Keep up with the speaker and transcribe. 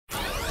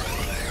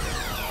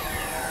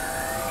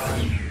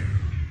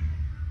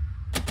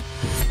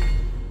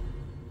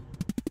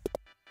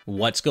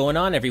What's going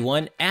on,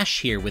 everyone? Ash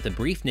here with a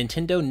brief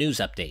Nintendo news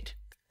update.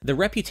 The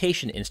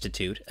Reputation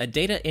Institute, a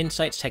data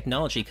insights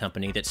technology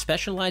company that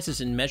specializes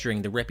in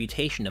measuring the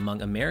reputation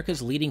among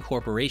America's leading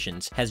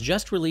corporations, has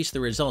just released the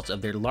results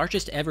of their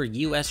largest ever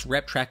US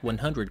RepTrak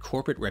 100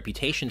 corporate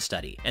reputation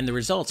study, and the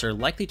results are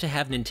likely to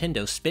have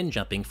Nintendo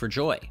spin-jumping for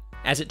joy.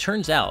 As it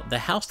turns out, the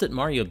house that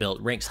Mario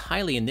built ranks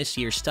highly in this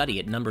year's study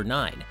at number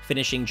 9,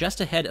 finishing just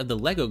ahead of the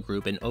LEGO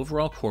Group in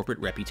overall corporate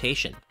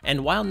reputation.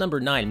 And while number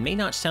 9 may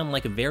not sound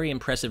like a very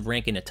impressive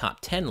rank in a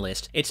top 10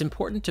 list, it's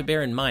important to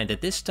bear in mind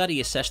that this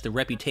study assessed the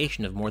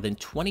reputation of more than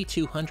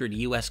 2,200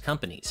 US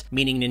companies,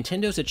 meaning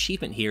Nintendo's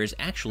achievement here is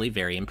actually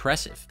very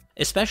impressive.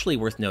 Especially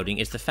worth noting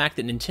is the fact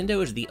that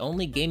Nintendo is the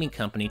only gaming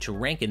company to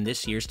rank in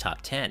this year's top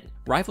 10.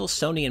 Rivals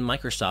Sony and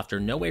Microsoft are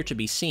nowhere to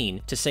be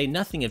seen, to say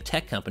nothing of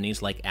tech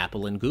companies like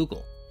Apple and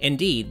Google.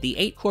 Indeed, the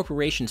 8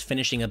 corporations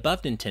finishing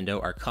above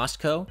Nintendo are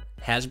Costco,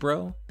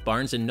 Hasbro,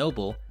 Barnes &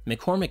 Noble,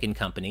 McCormick &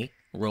 Company,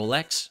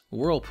 Rolex,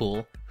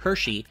 Whirlpool,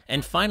 Hershey,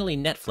 and finally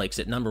Netflix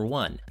at number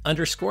 1,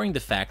 underscoring the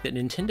fact that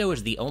Nintendo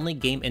is the only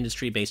game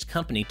industry-based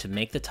company to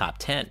make the top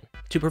 10.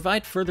 To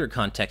provide further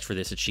context for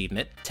this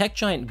achievement, tech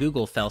giant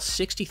Google fell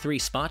 63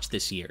 spots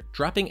this year,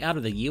 dropping out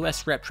of the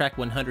US RepTrak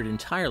 100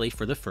 entirely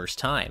for the first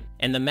time.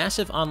 And the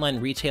massive online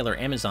retailer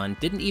Amazon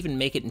didn't even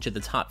make it into the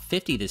top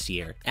 50 this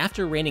year,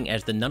 after reigning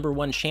as the number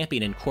 1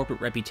 champion in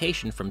corporate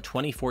reputation from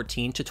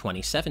 2014 to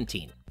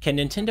 2017. Can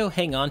Nintendo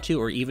hang on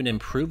to or even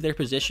improve their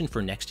position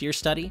for next year's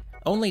study?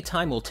 Only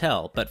time will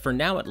tell, but for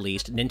now at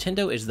least,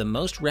 Nintendo is the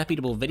most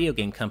reputable video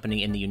game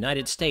company in the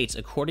United States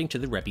according to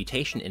the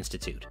Reputation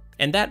Institute.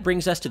 And that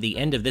brings us to the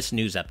end of this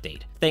news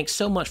update. Thanks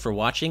so much for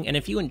watching, and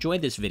if you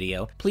enjoyed this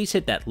video, please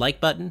hit that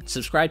like button,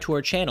 subscribe to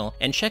our channel,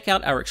 and check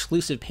out our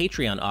exclusive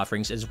Patreon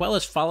offerings as well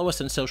as follow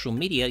us on social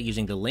media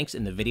using the links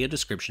in the video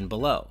description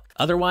below.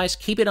 Otherwise,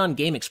 keep it on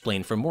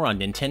GameXplain for more on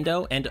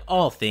Nintendo and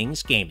all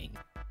things gaming.